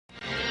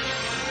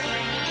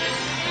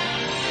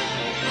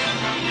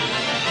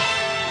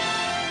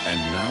And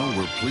now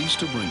we're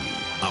pleased to bring you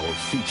our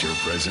feature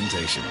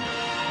presentation.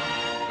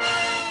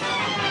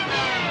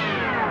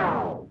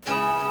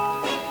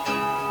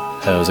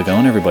 How's it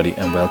going, everybody,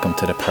 and welcome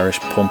to the Parish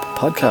Pump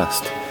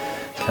Podcast.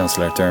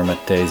 Councillor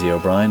Dermot Daisy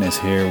O'Brien is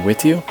here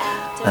with you,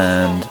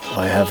 and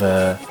I have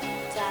a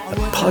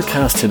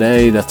podcast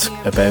today that's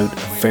about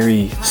a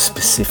very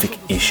specific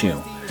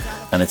issue,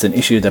 and it's an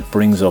issue that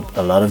brings up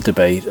a lot of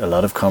debate, a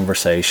lot of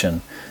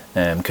conversation,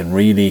 and can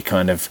really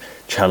kind of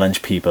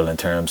challenge people in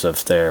terms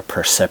of their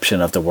perception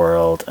of the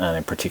world, and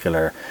in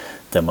particular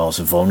the most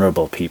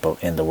vulnerable people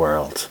in the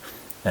world.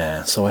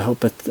 So I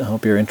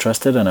hope you're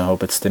interested, and I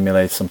hope it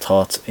stimulates some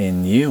thoughts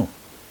in you.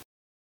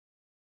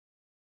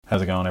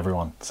 How's it going,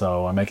 everyone?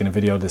 So I'm making a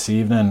video this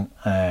evening,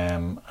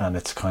 and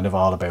it's kind of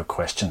all about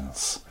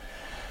questions.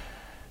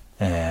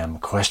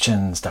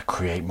 Questions that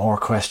create more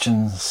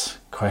questions,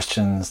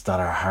 questions that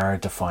are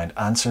hard to find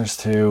answers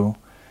to,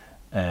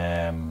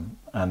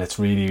 and it's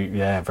really,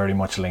 very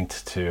much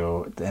linked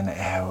to then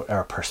how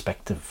our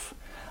perspective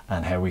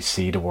and how we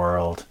see the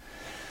world,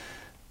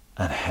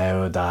 and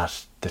how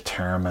that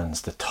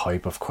determines the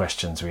type of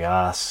questions we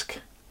ask.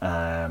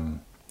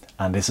 And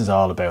this is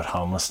all about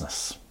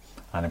homelessness,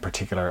 and in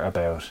particular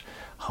about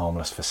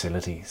homeless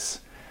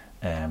facilities.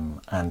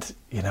 And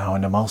you know,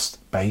 in the most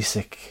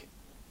basic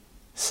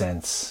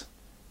sense,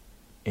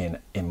 in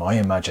my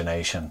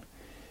imagination,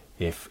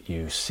 if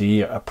you see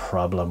a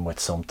problem with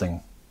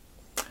something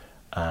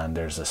and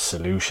there's a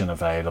solution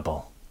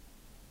available,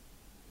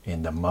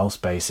 in the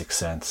most basic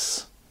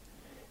sense,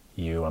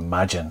 you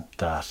imagine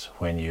that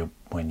when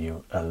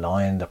you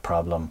align the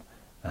problem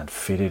and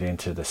fit it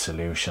into the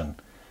solution,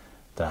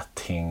 that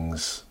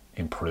things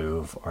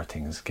improve or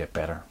things get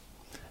better.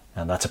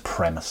 And that's a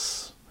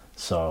premise.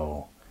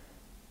 So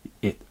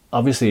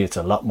it's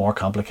a lot more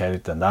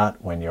complicated than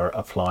that when you're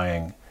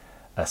applying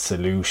a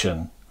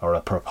solution or a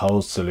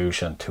proposed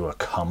solution to a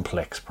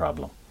complex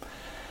problem.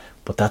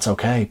 But that's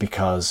okay,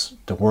 because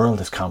the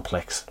world is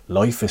complex,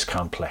 life is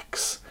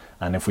complex,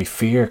 and if we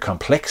fear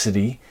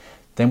complexity,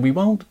 then we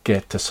won't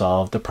get to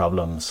solve the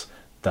problems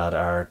that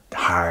are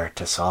hard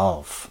to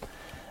solve.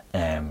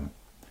 And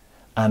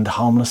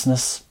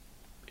homelessness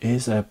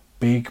is a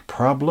big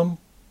problem,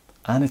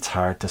 and it's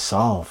hard to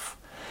solve.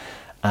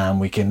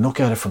 And we can look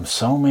at it from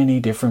so many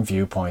different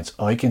viewpoints.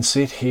 I can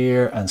sit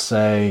here and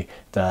say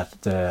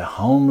that the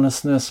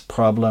homelessness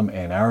problem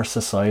in our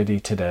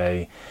society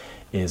today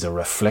is a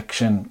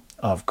reflection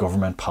of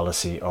government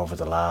policy over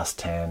the last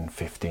 10,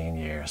 15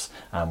 years.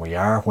 And we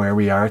are where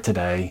we are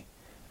today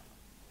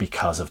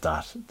because of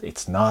that.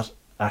 It's not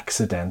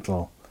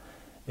accidental.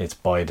 It's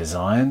by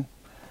design,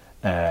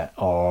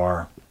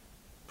 or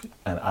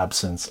an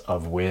absence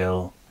of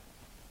will,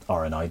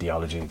 or an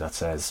ideology that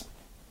says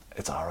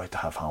it's all right to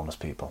have homeless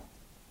people.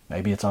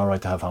 Maybe it's all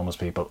right to have homeless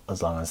people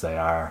as long as they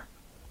are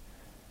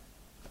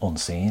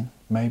unseen,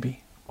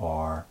 maybe,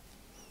 or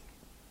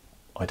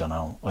I don't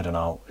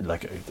know.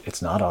 Like,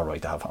 it's not all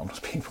right to have homeless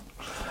people.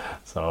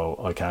 So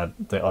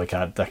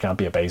that can't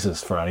be a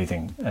basis for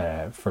anything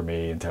for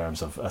me in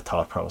terms of a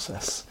thought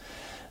process.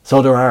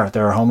 So there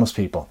are homeless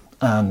people,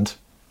 and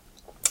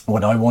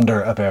when I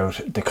wonder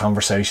about the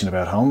conversation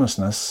about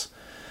homelessness,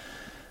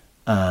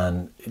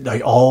 and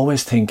I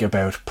always think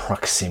about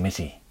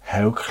proximity.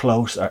 How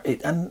close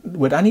and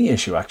with any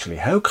issue actually,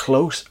 how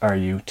close are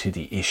you to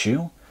the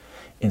issue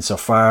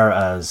insofar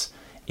as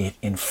it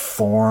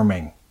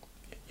informing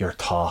your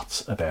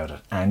thoughts about it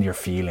and your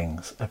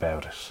feelings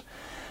about it?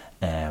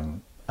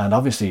 And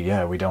obviously,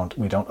 we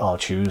don't all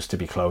choose to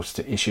be close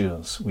to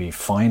issues. We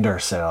find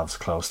ourselves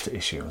close to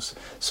issues.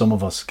 Some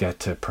of us get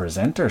to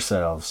present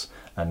ourselves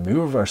and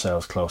move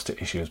ourselves close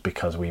to issues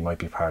because we might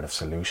be part of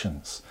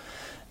solutions.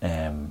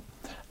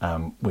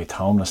 With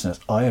homelessness,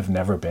 I have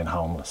never been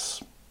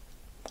homeless,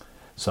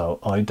 so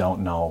I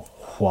don't know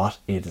what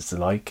it is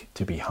like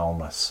to be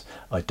homeless.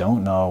 I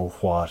don't know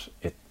what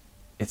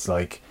it's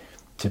like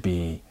to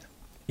be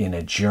in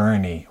a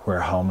journey where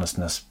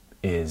homelessness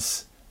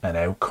is an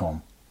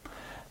outcome.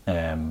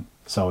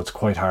 So it's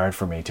quite hard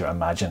for me to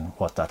imagine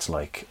what that's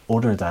like,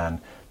 other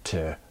than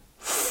to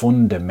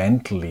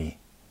fundamentally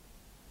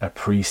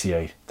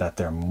appreciate that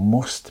there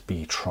must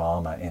be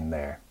trauma in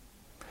there.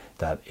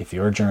 That if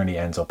your journey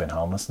ends up in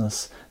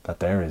homelessness, that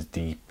there is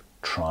deep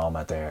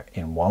trauma there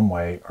in one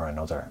way or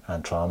another.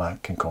 And trauma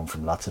can come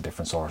from lots of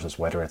different sources,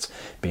 whether it's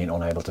being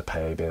unable to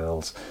pay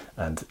bills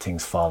and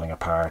things falling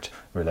apart,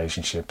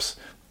 relationships,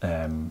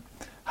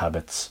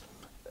 habits,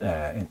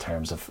 in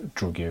terms of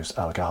drug use,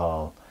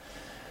 alcohol,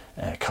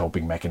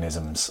 coping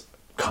mechanisms,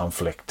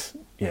 conflict.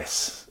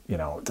 Yes, you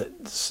know.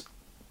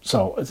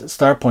 So a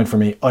start point for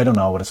me, I don't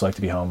know what it's like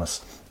to be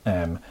homeless.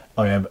 I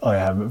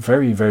am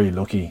very, very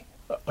lucky.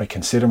 I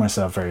consider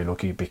myself very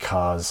lucky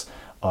because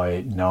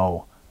I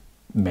know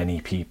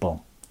many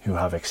people who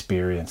have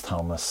experienced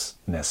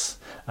homelessness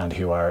and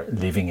who are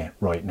living it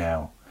right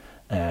now.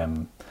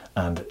 And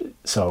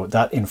so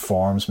that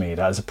informs me.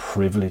 That is a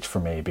privilege for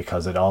me,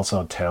 because it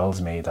also tells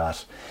me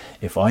that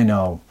if I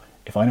know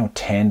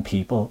 10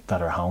 people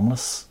that are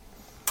homeless,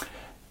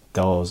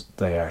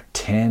 they are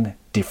 10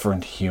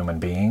 different human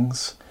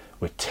beings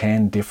with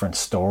 10 different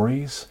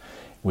stories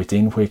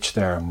within which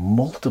there are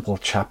multiple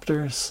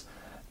chapters,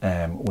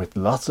 with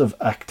lots of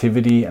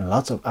activity and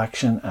lots of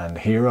action and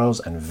heroes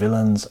and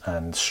villains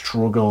and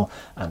struggle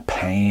and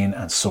pain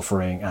and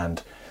suffering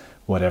and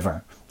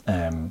whatever.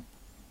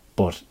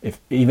 But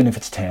even if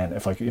it's 10,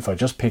 if I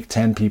just pick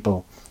 10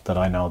 people that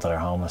I know that are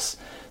homeless,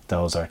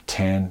 those are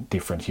 10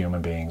 different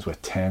human beings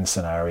with 10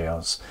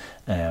 scenarios.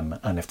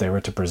 And if they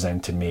were to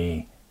present to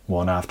me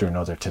one after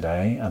another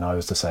today, and I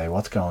was to say,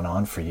 what's going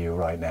on for you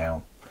right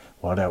now?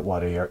 What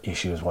are your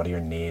issues? What are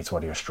your needs?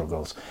 What are your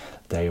struggles?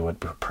 They would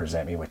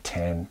present me with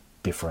 10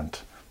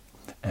 different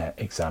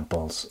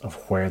examples of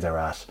where they're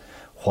at,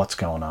 what's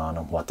going on,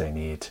 and what they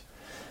need.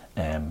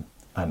 And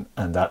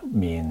that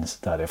means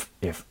that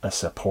if a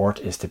support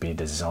is to be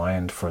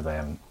designed for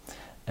them,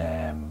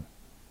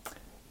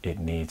 it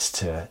needs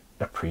to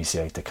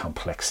appreciate the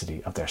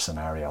complexity of their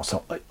scenario.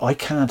 So I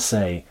can't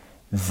say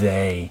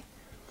they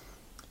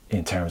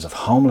in terms of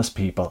homeless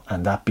people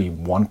and that be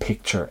one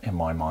picture in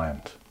my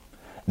mind.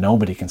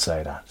 Nobody can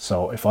say that.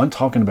 So if I'm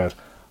talking about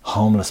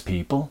homeless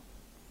people,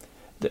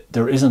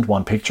 there isn't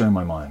one picture in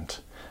my mind.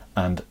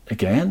 And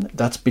again,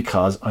 that's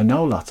because I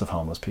know lots of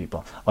homeless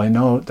people. I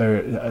know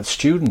there are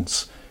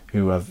students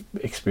who have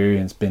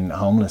been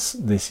homeless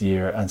this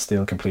year and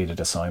still completed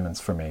assignments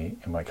for me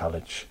in my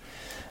college.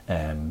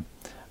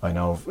 I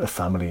know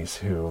families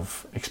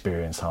who've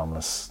experienced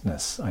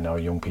homelessness. I know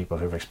young people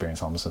who've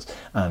experienced homelessness.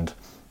 And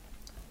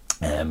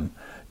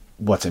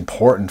what's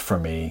important for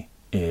me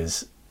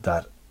is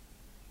that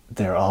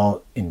they're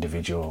all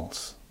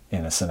individuals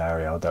in a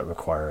scenario that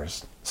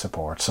requires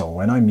support. So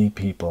when I meet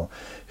people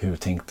who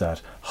think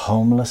that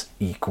homeless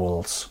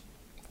equals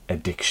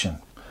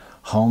addiction,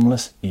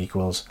 homeless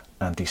equals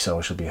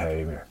antisocial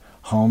behavior,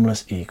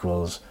 homeless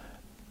equals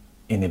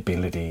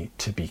inability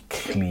to be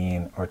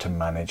clean or to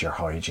manage your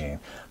hygiene,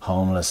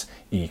 homeless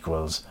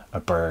equals a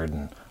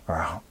burden,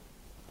 or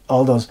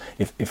all those,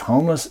 if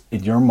homeless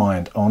in your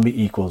mind only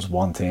equals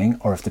one thing,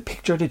 or if the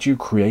picture that you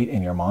create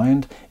in your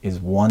mind is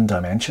one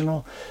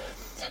dimensional,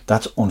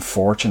 that's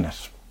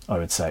unfortunate. I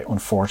would say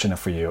unfortunate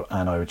for you,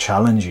 and I would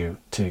challenge you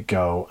to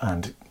go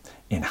and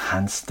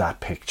enhance that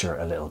picture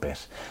a little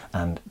bit.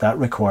 And that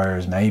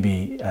requires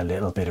maybe a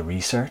little bit of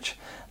research,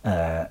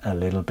 a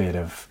little bit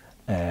of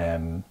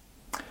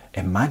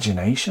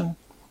imagination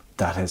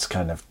that is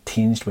kind of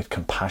tinged with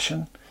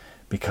compassion,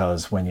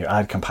 because when you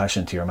add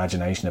compassion to your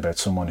imagination about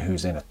someone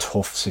who's in a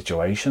tough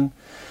situation,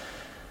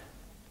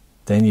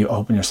 then you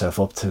open yourself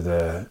up to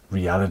the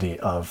reality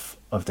of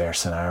their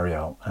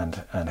scenario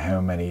and how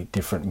many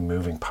different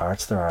moving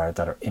parts there are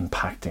that are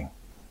impacting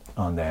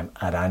on them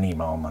at any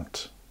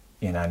moment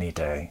in any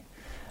day.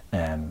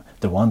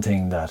 The one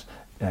thing that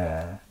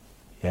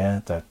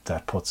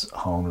that puts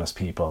homeless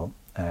people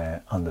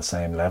on the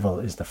same level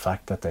is the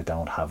fact that they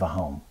don't have a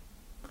home.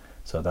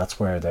 So that's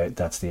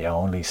the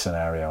only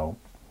scenario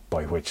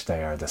by which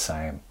they are the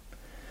same.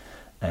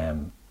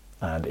 And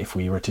if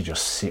we were to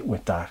just sit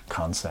with that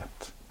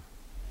concept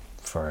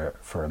for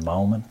a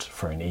moment,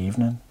 for an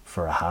evening,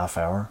 for a half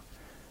hour,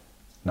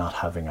 not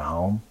having a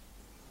home,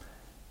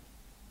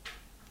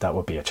 that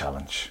would be a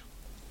challenge.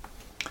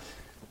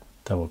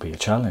 That would be a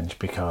challenge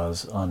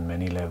because on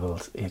many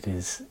levels it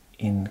is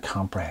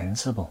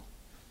incomprehensible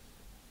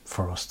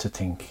for us to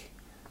think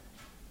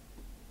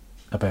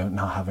about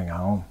not having a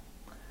home.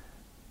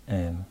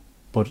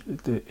 But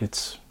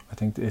I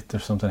think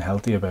there's something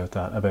healthy about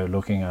that, about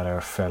looking at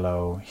our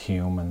fellow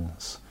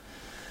humans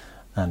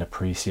and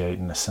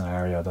appreciating the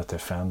scenario that they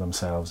found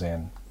themselves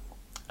in,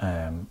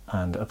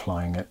 and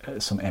applying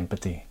some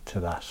empathy to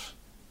that,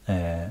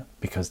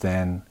 because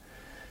then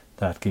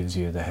that gives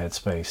you the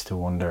headspace to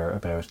wonder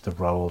about the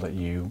role that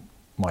you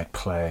might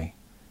play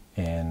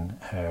in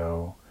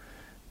how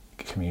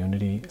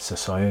community,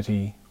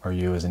 society, or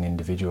you as an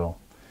individual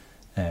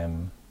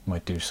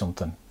might do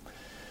something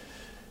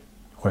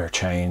where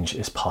change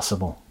is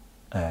possible,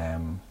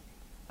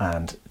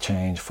 and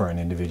change for an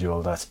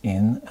individual that's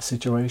in a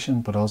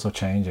situation, but also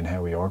change in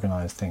how we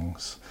organise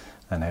things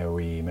and how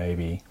we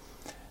maybe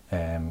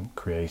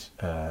create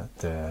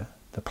the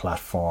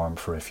platform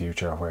for a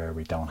future where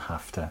we don't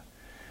have to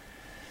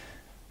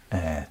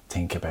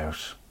think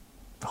about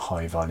the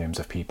high volumes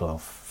of people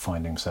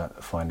finding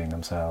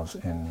themselves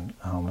in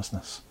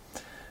homelessness.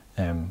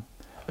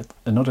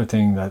 Another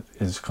thing that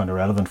is kind of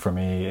relevant for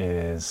me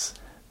is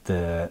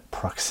the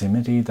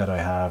proximity that I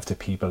have to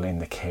people in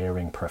the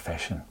caring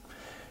profession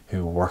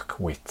who work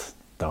with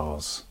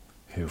those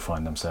who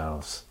find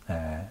themselves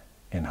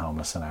in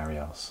homeless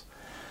scenarios.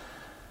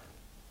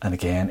 And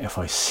again, if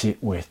I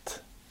sit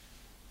with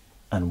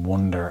and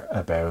wonder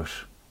about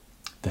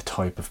the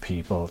type of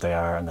people they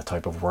are and the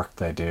type of work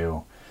they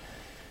do,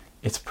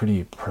 it's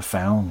pretty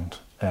profound.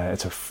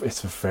 It's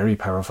a very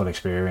powerful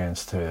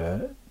experience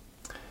to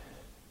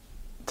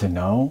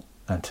know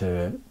and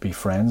to be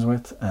friends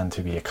with and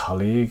to be a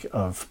colleague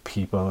of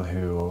people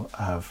who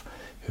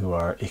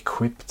are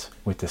equipped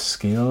with the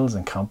skills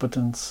and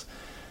competence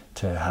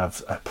to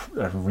have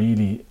a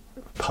really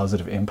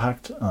positive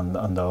impact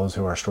on those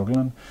who are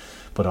struggling,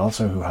 but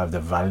also who have the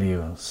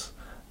values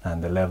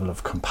and the level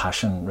of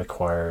compassion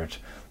required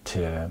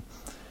to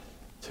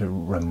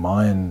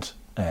remind,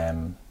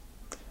 in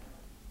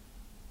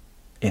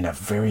a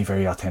very,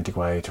 very authentic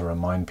way, to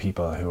remind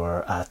people who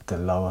are at the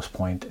lowest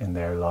point in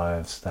their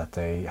lives that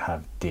they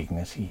have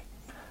dignity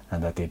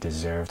and that they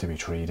deserve to be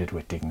treated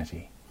with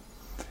dignity.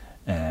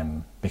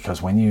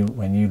 Because when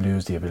you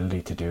lose the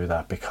ability to do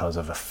that because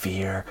of a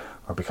fear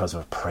or because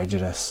of a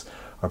prejudice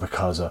or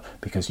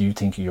because you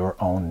think your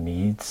own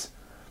needs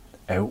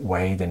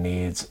outweigh the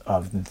needs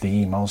of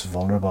the most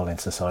vulnerable in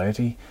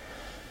society,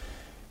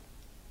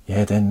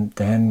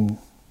 then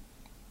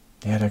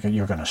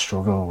you're going to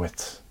struggle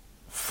with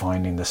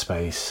finding the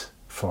space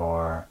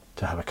to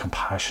have a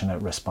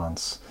compassionate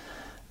response,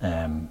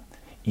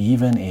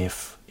 even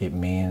if it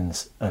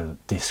means a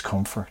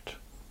discomfort.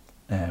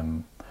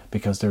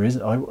 Because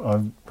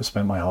I've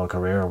spent my whole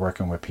career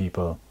working with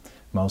people,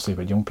 mostly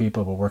with young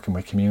people, but working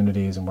with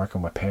communities and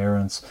working with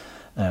parents,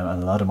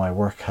 and a lot of my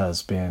work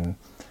has been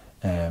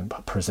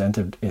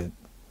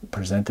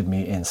presented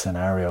me in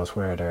scenarios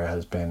where there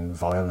has been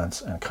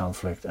violence and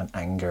conflict and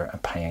anger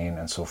and pain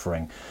and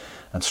suffering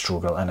and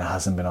struggle, and it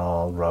hasn't been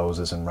all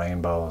roses and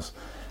rainbows,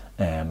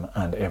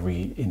 and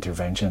every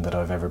intervention that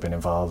I've ever been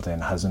involved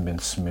in hasn't been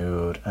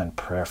smooth and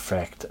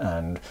perfect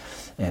and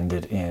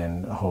ended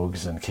in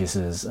hugs and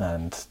kisses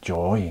and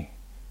joy.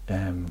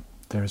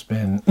 There's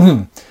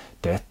been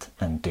death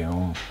and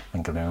doom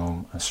and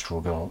gloom and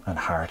struggle and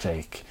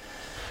heartache,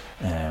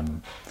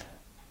 and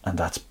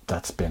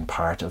that's been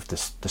part of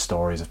the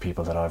stories of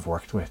people that I've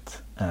worked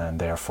with, and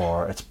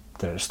therefore it's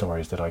the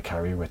stories that I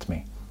carry with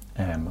me.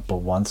 But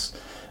once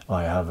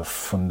I have a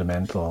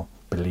fundamental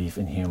belief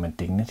in human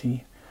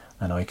dignity,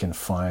 and I can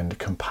find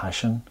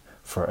compassion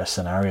for a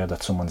scenario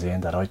that someone's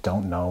in that I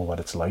don't know what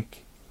it's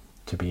like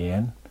to be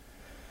in,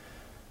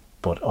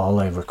 but all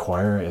I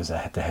require is the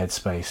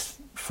headspace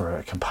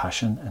for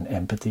compassion and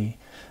empathy,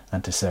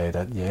 and to say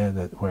that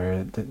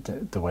where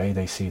the way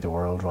they see the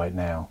world right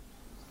now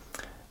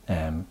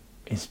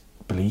is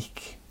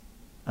bleak,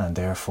 and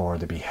therefore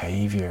the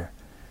behaviour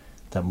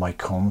that might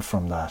come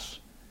from that,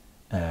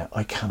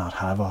 I cannot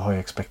have a high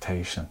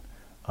expectation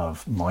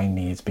of my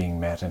needs being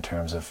met in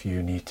terms of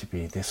you need to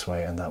be this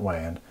way and that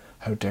way, and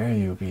how dare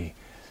you be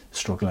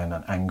struggling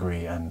and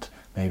angry and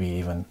maybe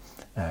even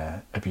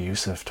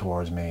abusive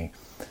towards me,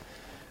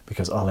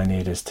 because all I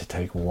need is to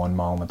take one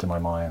moment in my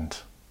mind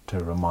to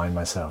remind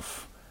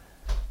myself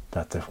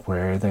that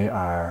where they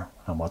are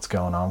and what's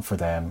going on for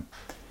them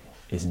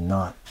is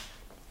not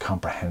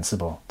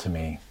comprehensible to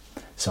me.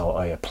 So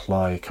I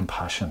apply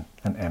compassion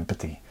and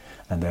empathy,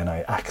 and then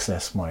I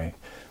access my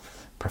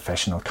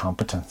professional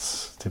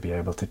competence to be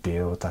able to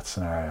deal with that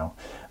scenario,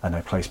 and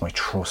I place my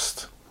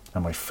trust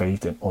and my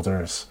faith in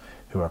others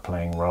who are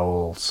playing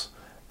roles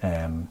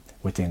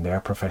within their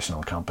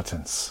professional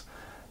competence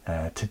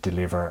to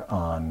deliver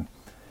on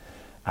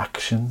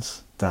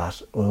actions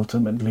that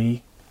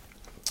ultimately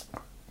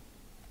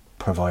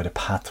provide a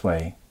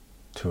pathway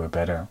to a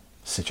better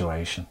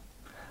situation.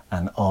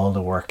 And all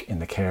the work in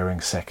the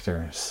caring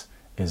sectors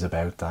is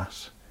about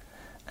that,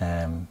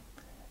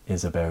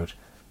 is about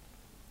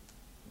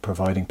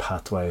providing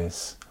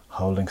pathways,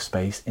 holding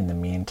space in the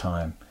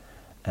meantime,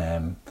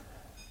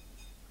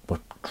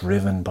 but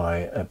driven by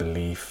a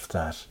belief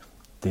that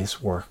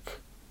this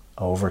work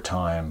over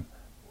time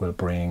will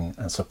bring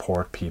and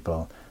support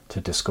people to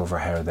discover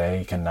how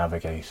they can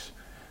navigate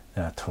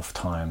tough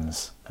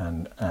times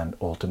and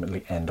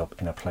ultimately end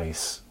up in a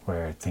place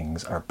where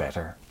things are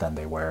better than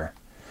they were.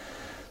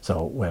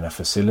 So when a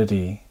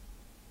facility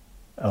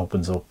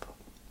opens up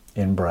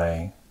in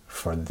Bray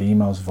for the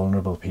most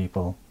vulnerable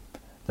people,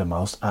 the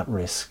most at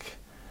risk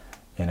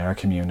in our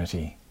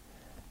community,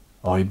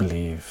 I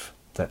believe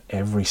that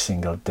every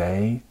single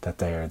day that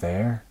they are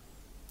there,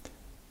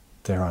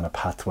 they're on a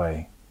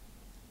pathway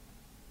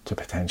to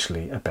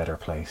potentially a better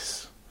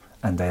place,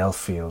 and they'll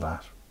feel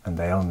that, and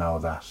they'll know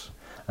that,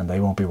 and they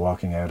won't be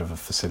walking out of a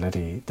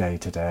facility day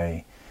to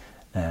day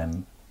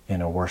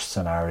in a worse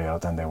scenario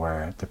than they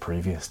were the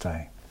previous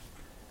day,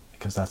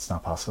 because that's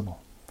not possible.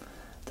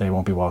 They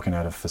won't be walking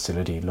out of a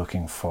facility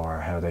looking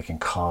for how they can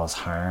cause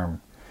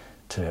harm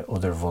to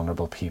other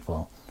vulnerable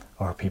people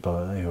or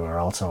people who are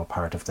also a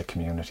part of the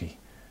community,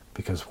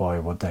 because why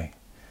would they?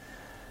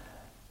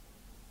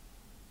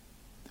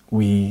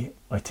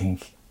 I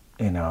think,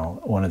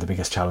 one of the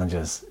biggest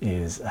challenges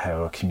is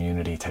how a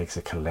community takes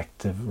a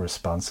collective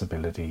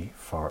responsibility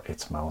for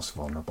its most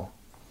vulnerable.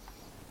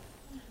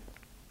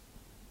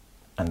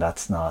 And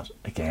that's not,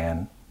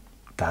 again,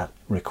 that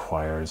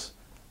requires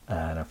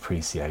an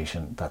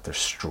appreciation that there's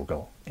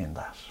struggle in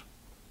that.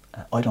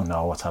 I don't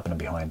know what's happening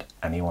behind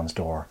anyone's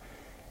door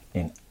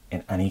in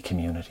any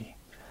community.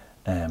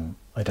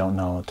 I don't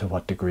know to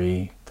what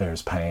degree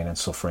there's pain and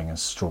suffering and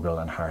struggle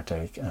and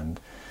heartache and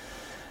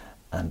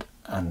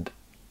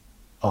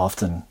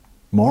often,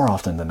 more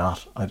often than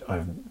not,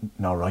 I've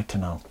no right to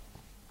know,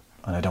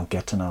 and I don't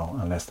get to know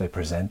unless they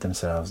present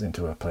themselves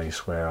into a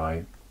place where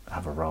I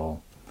have a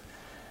role.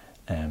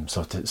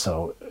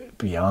 So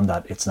beyond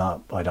that, it's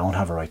not. I don't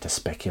have a right to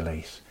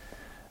speculate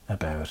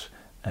about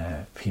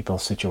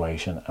people's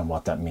situation and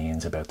what that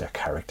means about their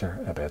character,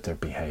 about their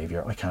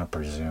behaviour. I can't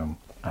presume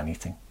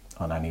anything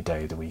on any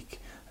day of the week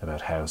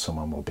about how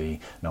someone will be,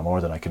 no more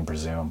than I can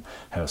presume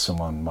how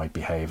someone might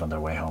behave on their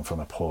way home from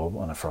a pub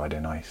on a Friday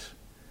night.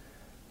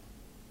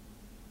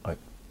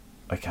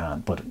 I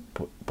can't,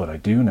 but I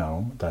do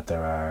know that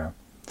there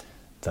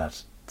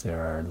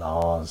are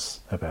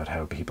laws about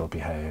how people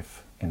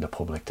behave in the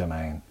public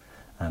domain,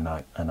 and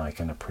I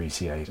can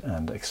appreciate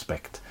and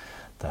expect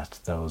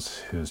that those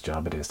whose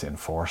job it is to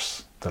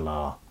enforce the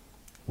law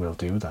will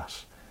do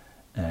that.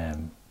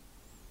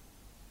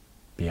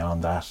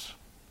 Beyond that,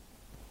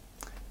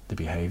 the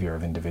behaviour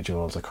of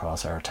individuals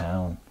across our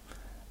town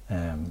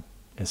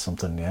is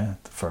something,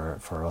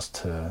 for us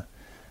to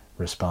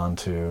respond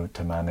to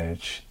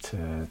manage,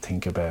 to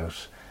think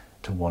about,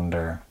 to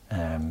wonder,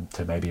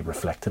 to maybe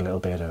reflect a little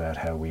bit about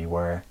how we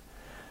were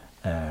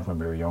when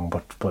we were young,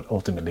 but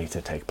ultimately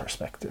to take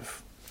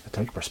perspective,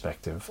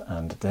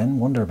 and then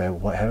wonder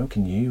about how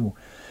can you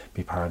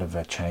be part of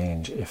a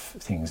change if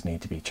things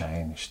need to be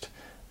changed.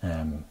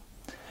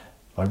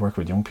 I work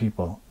with young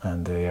people,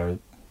 and they are,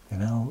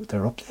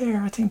 they're up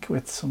there, I think,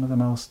 with some of the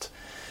most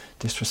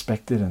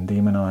disrespected and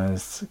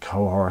demonized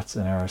cohorts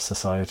in our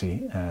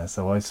society.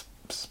 So I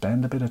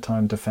spend a bit of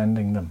time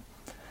defending them,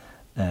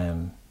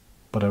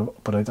 but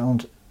I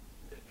don't,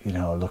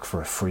 look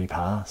for a free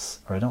pass,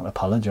 or I don't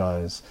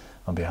apologize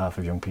on behalf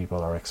of young people,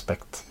 or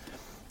expect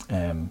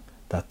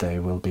that they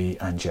will be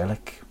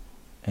angelic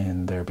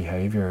in their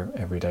behavior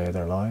every day of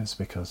their lives,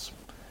 because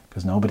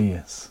nobody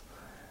is.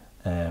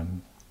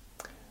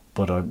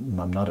 But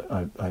I'm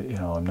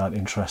not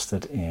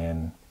interested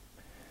in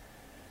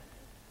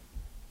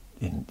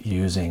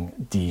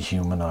using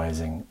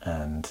dehumanizing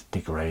and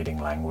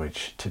degrading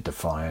language to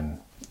define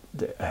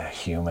a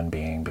human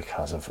being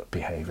because of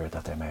behavior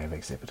that they may have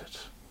exhibited.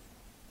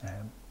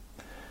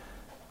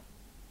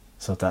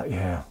 So that,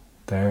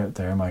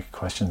 they're my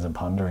questions and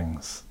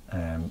ponderings,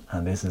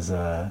 and this is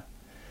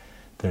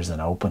there's an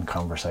open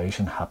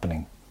conversation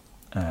happening,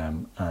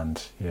 and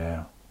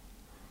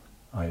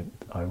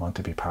I want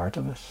to be part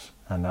of it.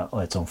 And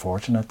it's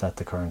unfortunate that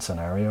the current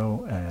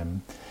scenario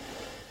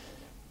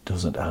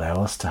doesn't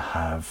allow us to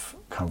have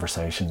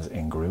conversations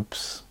in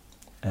groups,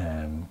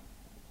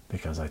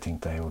 because I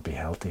think they would be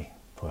healthy.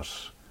 But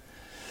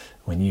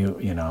when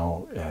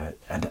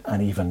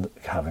and even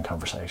having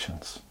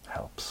conversations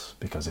helps,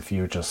 because if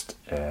you're just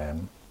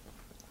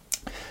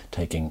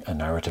taking a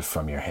narrative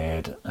from your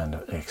head and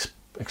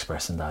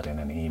expressing that in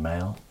an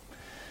email,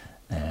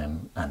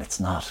 and it's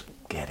not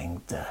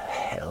getting the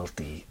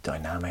healthy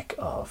dynamic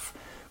of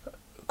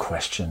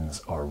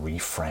questions or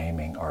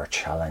reframing or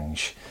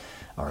challenge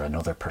or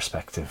another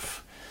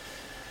perspective,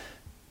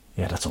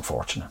 that's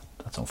unfortunate.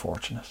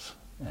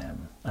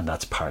 And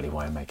that's partly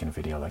why I'm making a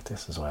video like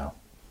this as well.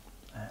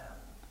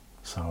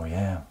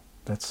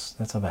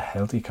 Let's have a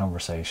healthy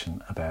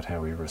conversation about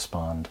how we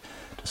respond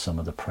to some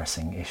of the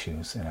pressing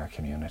issues in our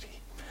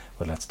community,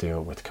 but let's do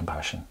it with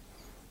compassion.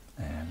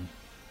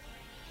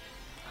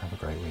 Have a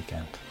great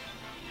weekend.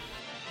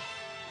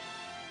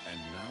 And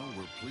now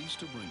we're pleased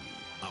to bring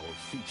you our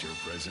feature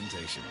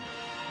presentation.